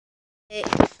Hey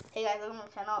guys, welcome to my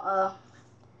channel.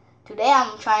 Today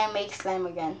I'm trying to make slime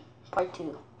again, part 2.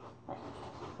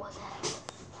 What's that?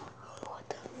 What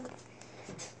the?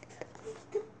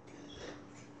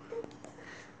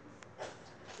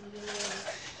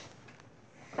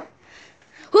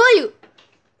 Who are you?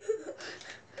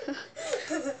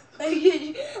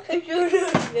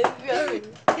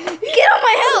 Get on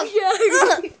my house!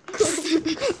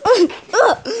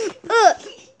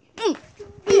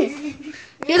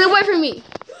 Get away from me!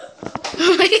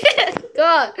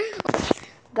 God.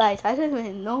 Guys, I don't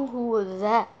even know who was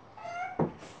that.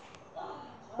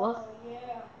 What?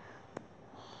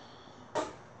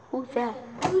 Who's that?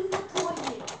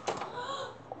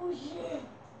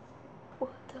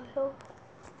 What the hell?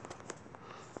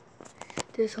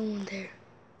 There's someone there.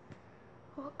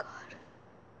 Oh God.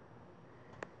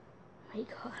 My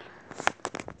God.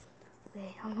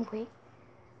 Wait, I'm gonna wait.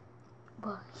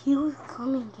 But he was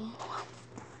coming in.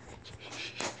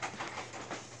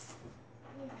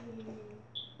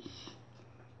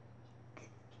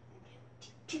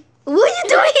 What are you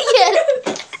doing again?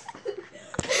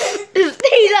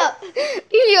 Stay up.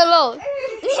 Leave me alone.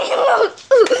 Leave me alone.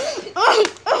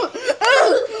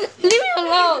 Leave me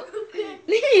alone.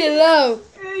 Leave me alone.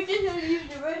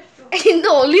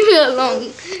 No, leave me alone.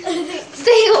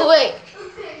 Stay away.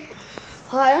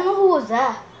 Oh, I don't know who was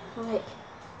that. Wait.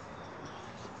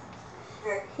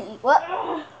 What?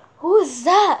 Who is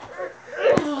that?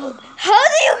 How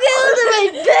do you get under my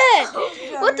bed?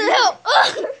 What the hell?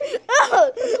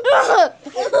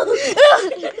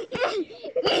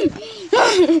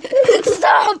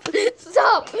 Stop!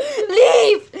 Stop!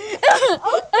 Leave!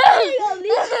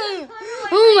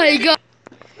 Oh my God!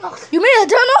 You made a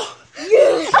tunnel?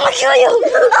 Yeah. I'm gonna kill you!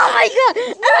 Oh my God!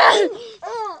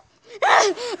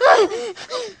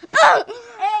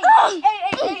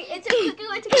 Hey, it's a quick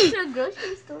way to get to a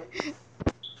grocery store.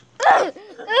 I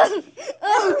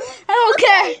don't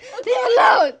care. Leave me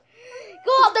alone.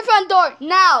 Go out the front door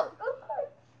now.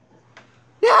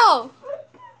 Now.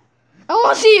 I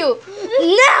want to see you.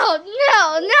 Now.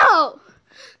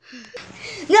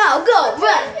 Now, go,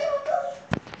 run.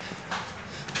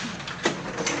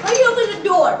 Why you open the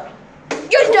door?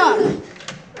 You're done.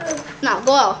 Now,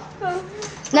 go out.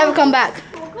 Never come back.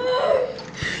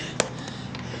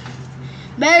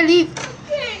 Better leave.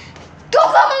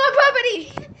 Don't come on my property.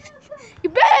 You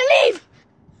better leave.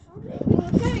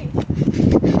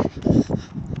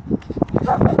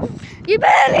 You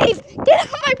better leave. Get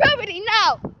off my property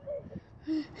now.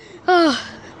 Oh,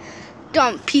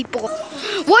 dumb people.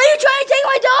 Why are you trying to take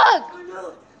my dog?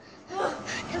 No,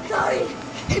 I'm sorry.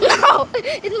 No,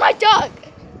 it's my dog.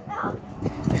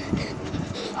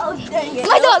 Oh, dang it.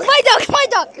 My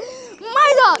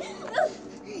dog.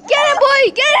 Get him, boy.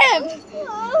 Get him.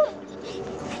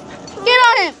 Get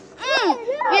on him.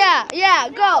 Yeah,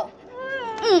 go.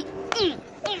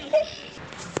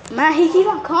 Man, he keeps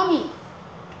on coming.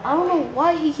 I don't know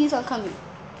why he keeps on coming.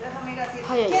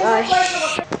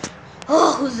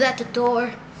 Oh, who's at the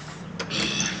door?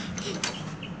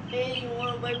 Hey, you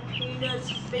want to buy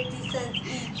peanuts 50 cents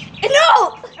each?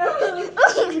 No!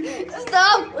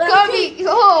 Stop coming.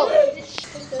 Oh.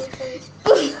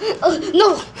 No.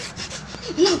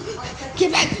 Get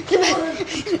back.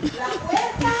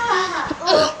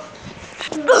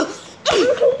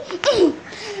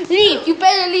 Leave. You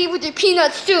better leave with your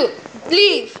peanuts too.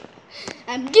 Leave.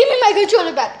 And give me my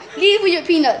controller back. Leave with your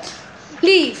peanuts.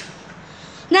 Leave.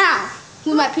 Now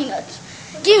with my peanuts.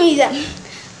 Give me them.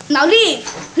 Now leave.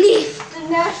 The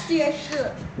nastiest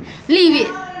shit. Leave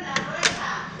it.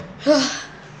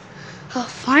 Oh,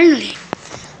 finally.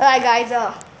 Alright guys,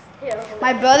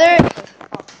 my brother,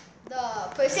 the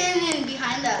person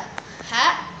behind the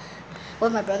hat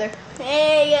was my brother.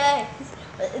 Hey, guys.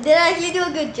 Did I actually do a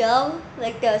good job?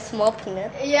 Like the small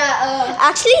peanut? Yeah,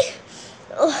 Actually,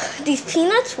 these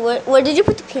peanuts, where did you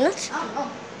put the peanuts?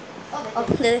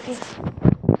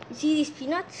 You see these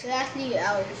peanuts? they're actually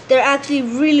ours. They're actually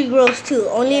really gross too.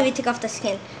 Only if you take off the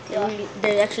skin.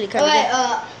 They're actually kind of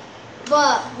good.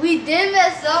 But we did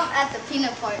mess up at the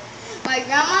peanut part. My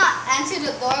grandma answered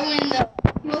the door when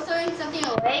he was throwing something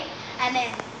away, and then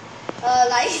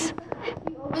he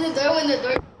opened the door when the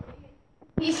door.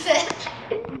 He said,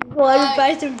 Go out and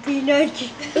buy some peanuts.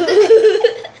 I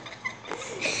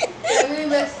really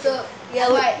messed up. Yeah,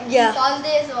 We solved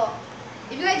it. So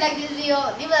if you guys like this video,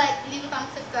 leave a like, leave a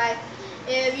comment, subscribe.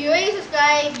 If you already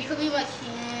subscribed, you could be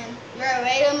machine. You're a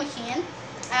regular machine.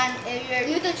 And if you're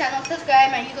new to the channel,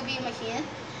 subscribe and you could be a machine.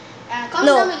 And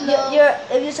comment down below.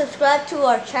 If you subscribe to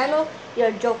our channel, you're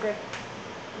a joker.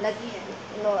 Like,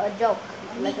 a joke.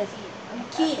 Like a A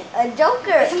McKeon. A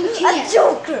Joker. It's a McKeon. A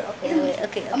Joker. Okay, wait,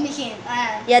 okay. A McKeon.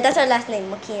 Yeah, that's our last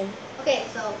name, McKeon. Okay,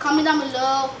 so comment down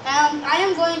below. I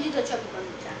am going to do the Chubby Bunny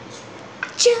challenge.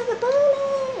 Chubby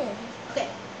Bunny. Okay.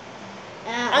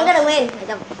 I'm gonna win. I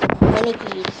got many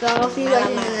keys. So I'll see you guys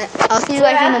in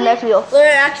the next video. We're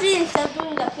actually, instead of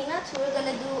doing the peanuts, we're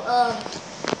gonna do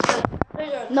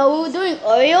No, we were doing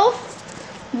Oreos,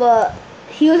 but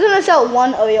he was gonna sell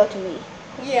one Oreo to me.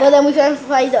 yeah. But then we couldn't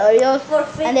find the Oreos, For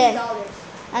 $50.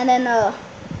 and then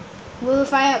we were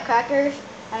finding out crackers,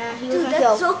 and then he was Dude, gonna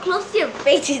that's sell so close to your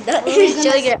face. It's not We're even gonna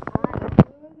showing it.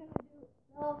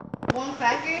 one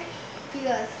cracker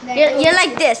because then You're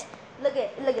like this. Look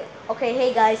at. Okay,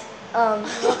 hey guys. Welcome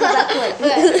back to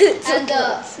it. So and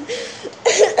close.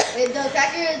 the one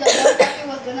cracker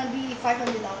was gonna be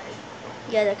 $500.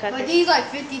 Yeah, the But crackers. these like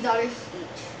 $50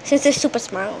 each. Since they're super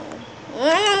smart.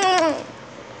 I'll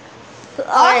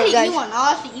Alright, actually guys. eat one.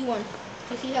 I'll actually eat one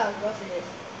to see how gross it is.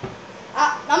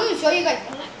 I'm gonna show you guys.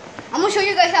 I'm gonna show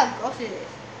you guys how gross it is.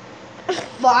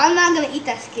 But I'm not gonna eat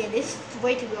that skin. It's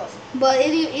way too gross. But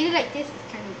if you eat it like this,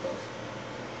 it's kind of gross.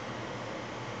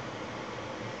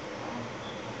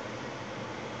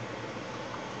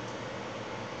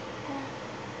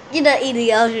 You're not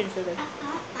eating. I'll show you something.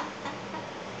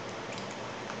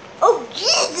 Oh,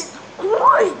 Jesus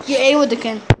Christ! You ate with the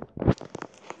can.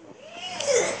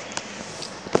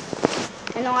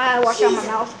 And now I gotta wash out my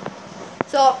mouth.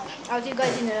 So I'll see you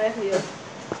guys in the next video.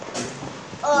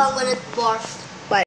 Oh, I'm gonna barf.